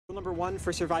Rule number 1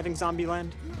 for surviving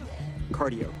Zombieland: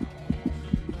 cardio.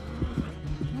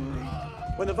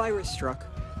 When the virus struck,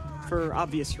 for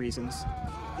obvious reasons,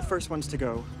 the first ones to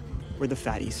go were the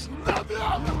fatties.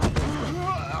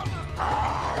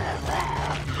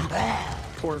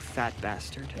 Poor fat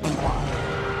bastard.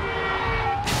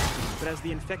 But as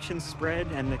the infection spread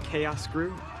and the chaos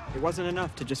grew, it wasn't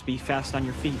enough to just be fast on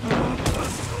your feet. You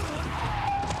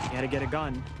had to get a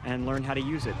gun and learn how to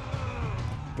use it.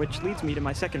 Which leads me to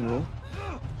my second rule,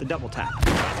 the double tap.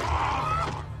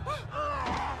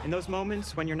 In those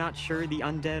moments when you're not sure the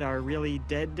undead are really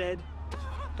dead,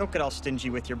 don't get all stingy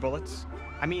with your bullets.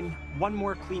 I mean, one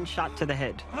more clean shot to the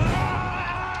head.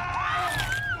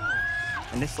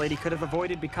 And this lady could have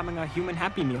avoided becoming a human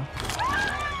Happy Meal.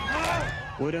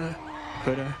 Woulda,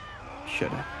 coulda,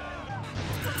 shoulda.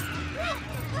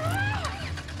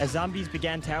 As zombies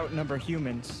began to outnumber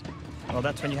humans, well,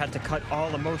 that's when you had to cut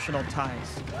all emotional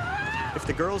ties. If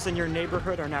the girls in your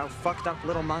neighborhood are now fucked up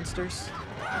little monsters,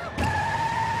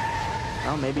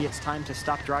 well, maybe it's time to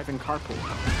stop driving carpool.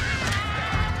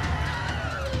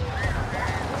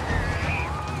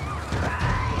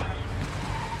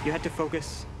 You had to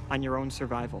focus on your own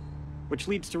survival, which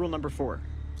leads to rule number 4.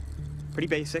 Pretty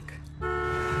basic.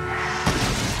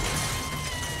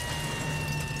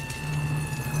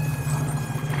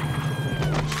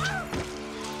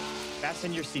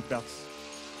 Fasten your seatbelts.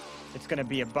 It's gonna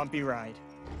be a bumpy ride.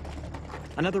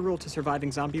 Another rule to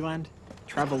surviving Zombieland: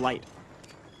 travel light.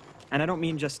 And I don't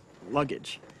mean just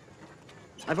luggage.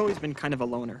 I've always been kind of a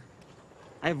loner.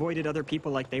 I avoided other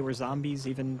people like they were zombies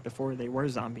even before they were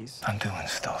zombies. I'm doing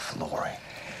stuff, Lori.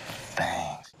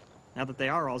 Thanks. Now that they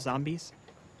are all zombies,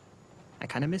 I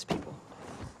kind of miss people.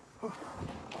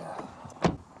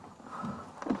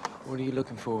 What are you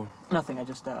looking for? Nothing, I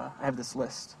have this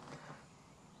list.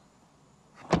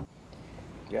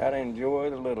 Gotta enjoy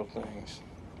the little things.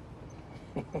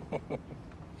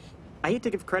 I hate to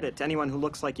give credit to anyone who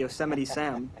looks like Yosemite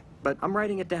Sam, but I'm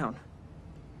writing it down.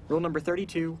 Rule number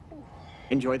 32,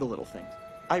 enjoy the little things.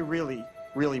 I really,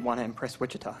 really want to impress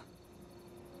Wichita.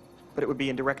 But it would be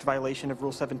in direct violation of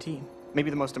Rule 17, maybe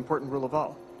the most important rule of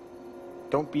all.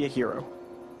 Don't be a hero.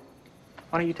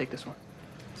 Why don't you take this one?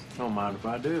 Don't mind if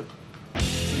I do.